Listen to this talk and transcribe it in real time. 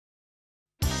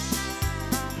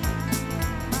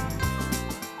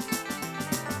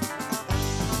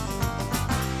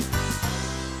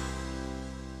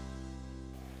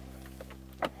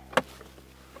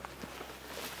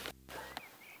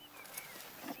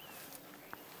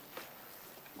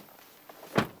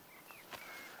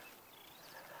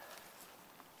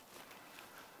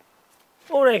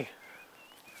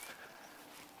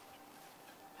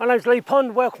name's Leigh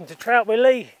Pond, welcome to Trout with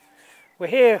Leigh. We're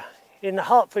here in the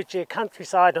Hertfordshire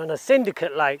countryside on a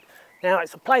syndicate lake. Now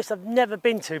it's a place I've never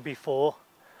been to before.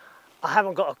 I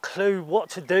haven't got a clue what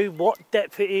to do, what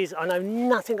depth it is. I know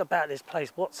nothing about this place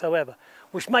whatsoever,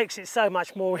 which makes it so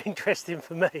much more interesting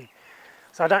for me.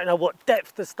 So I don't know what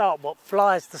depth to start, what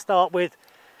flies to start with.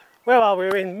 Well,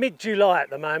 we're in mid-July at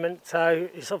the moment, so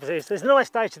it's a nice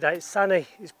day today. It's sunny,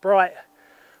 it's bright,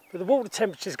 but the water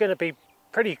temperature is going to be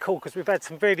pretty cool because we've had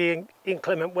some really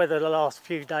inclement weather the last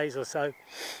few days or so.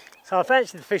 So I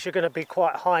fancy the fish are going to be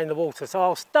quite high in the water. So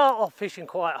I'll start off fishing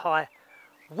quite high,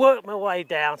 work my way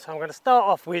down. So I'm going to start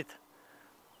off with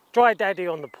dry daddy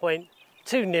on the point,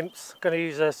 2 nymphs. Going to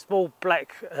use a small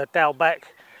black dowelback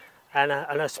and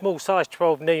a small size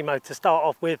 12 Nemo to start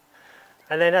off with.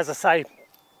 And then, as I say,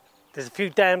 there's a few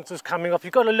damsels coming off.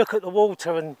 You've got to look at the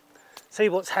water and see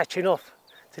what's hatching off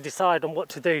to decide on what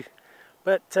to do.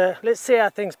 But let's see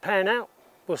how things pan out.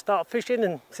 We'll start fishing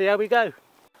and see how we go.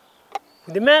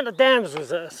 With the amount of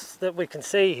damsels that we can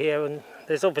see here, and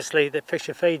there's obviously the fish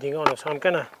are feeding on us, so I'm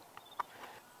going to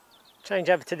change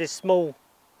over to this small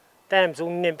damsel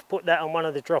nymph, put that on one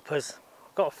of the droppers.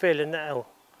 I've got a feeling that'll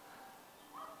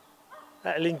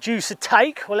induce a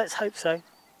take. Well, let's hope so.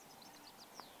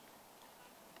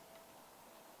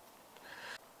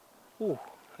 Ooh,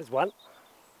 there's one.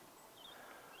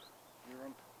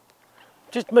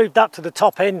 Just moved up to the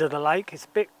top end of the lake. It's a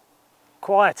bit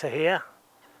quieter here.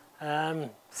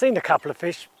 Seen a couple of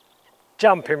fish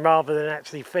jumping rather than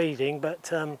actually feeding, but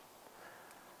the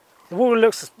water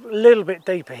looks a little bit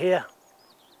deeper here.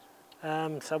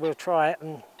 So we'll try it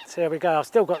and see how we go.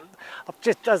 As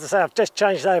I say, I've just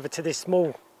changed over to this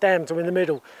small damsel in the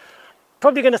middle.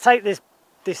 Probably going to take this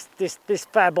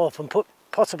fab off and put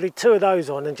possibly 2 of those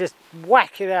on and just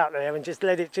whack it out there and just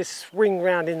let it just swing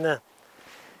round in the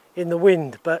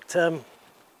wind. But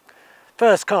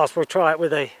first cast we'll try it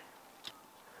with the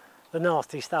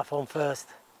nasty stuff on first.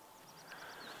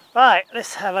 Right,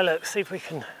 let's have a look, see if we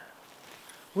can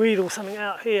wheedle something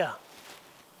out here.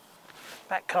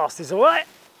 Back cast is all right.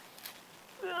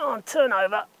 Oh, turn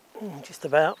over, just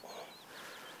about.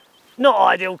 Not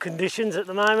ideal conditions at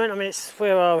the moment. I mean,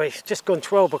 where are we? It's just gone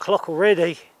 12 o'clock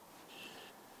already,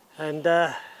 and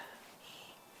the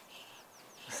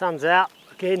sun's out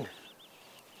again.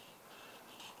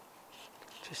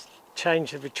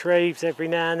 Change the retrieves every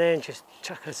now and then, just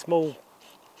chuck a small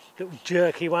little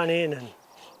jerky one in and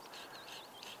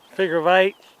figure of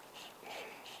 8.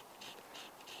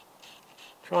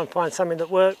 Try and find something that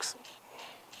works.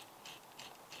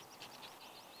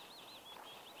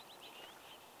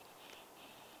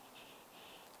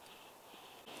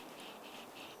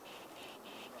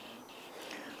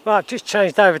 Right, I've just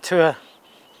changed over to a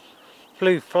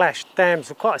blue flash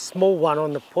damsel, quite a small one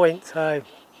on the point, so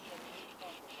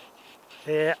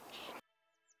yeah.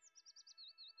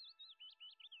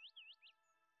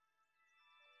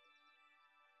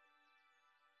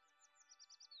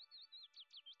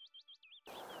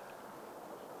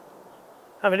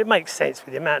 I mean, it makes sense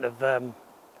with the amount of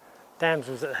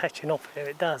damsels that are hatching off here,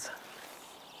 it does.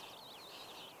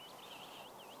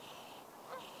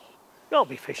 Got to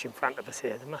be fish in front of us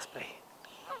here, there must be.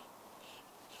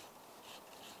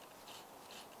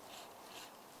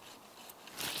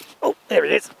 Oh, there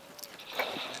it is.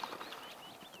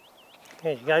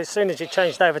 There you go, as soon as you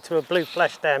changed over to a blue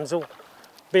flash damsel,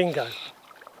 bingo.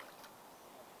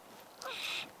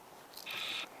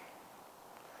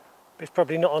 It's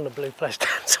probably not on the blue flash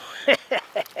damsel.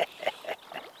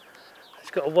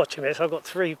 Just got to watch him here, so I've got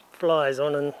 3 flies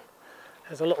on and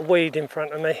there's a lot of weed in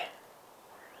front of me.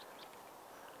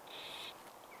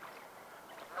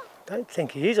 Don't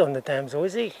think he is on the damsel,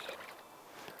 is he?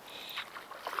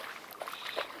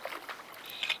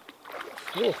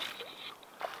 Ooh.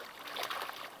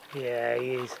 Yeah,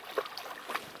 he is.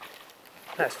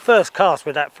 That's first cast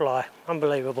with that fly.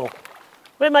 Unbelievable.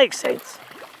 But it makes sense.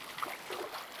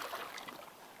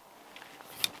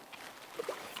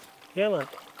 Yeah, man.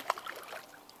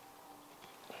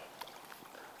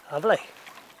 Lovely.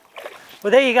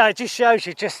 Well, there you go. It just shows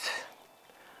you just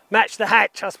match the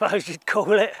hatch, I suppose you'd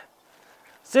call it.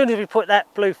 As soon as we put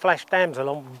that blue flash damsel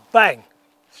on, bang,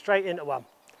 straight into one.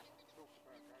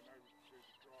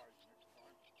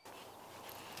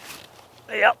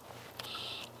 Yep,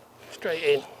 straight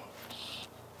in.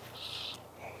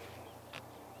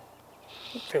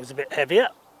 It feels a bit heavier.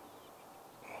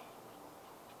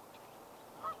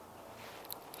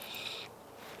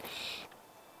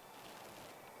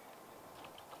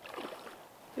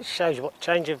 This shows you what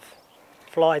change of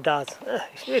fly does.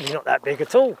 It's really not that big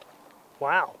at all.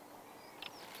 Wow.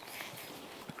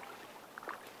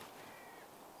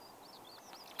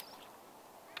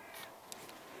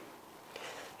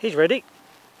 He's ready.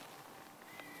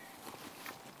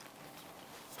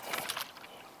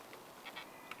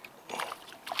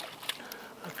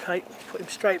 Okay, put him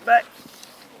straight back.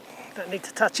 Don't need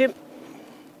to touch him.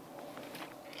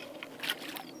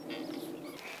 We're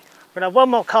going to have one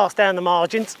more cast down the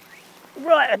margins,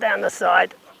 right down the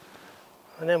side,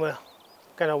 and then we're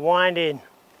going to wind in.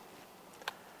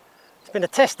 It's been a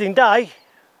testing day.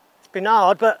 It's been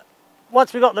hard, but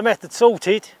once we got the method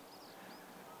sorted,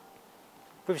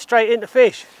 we were straight into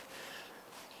fish.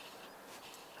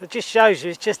 It just shows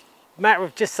you, it's just a matter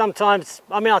of just sometimes,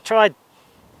 I mean, I tried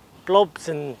blobs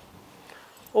and,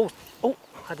 oh,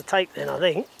 had to take then, I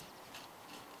think.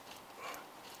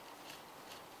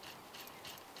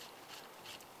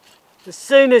 As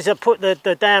soon as I put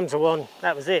the damsel on,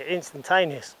 that was it,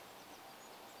 instantaneous.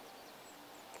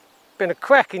 Been a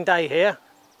cracking day here.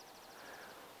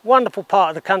 Wonderful part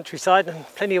of the countryside and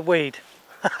plenty of weed.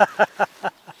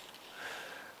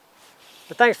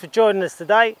 But thanks for joining us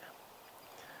today.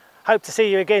 Hope to see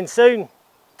you again soon.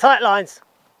 Tight lines.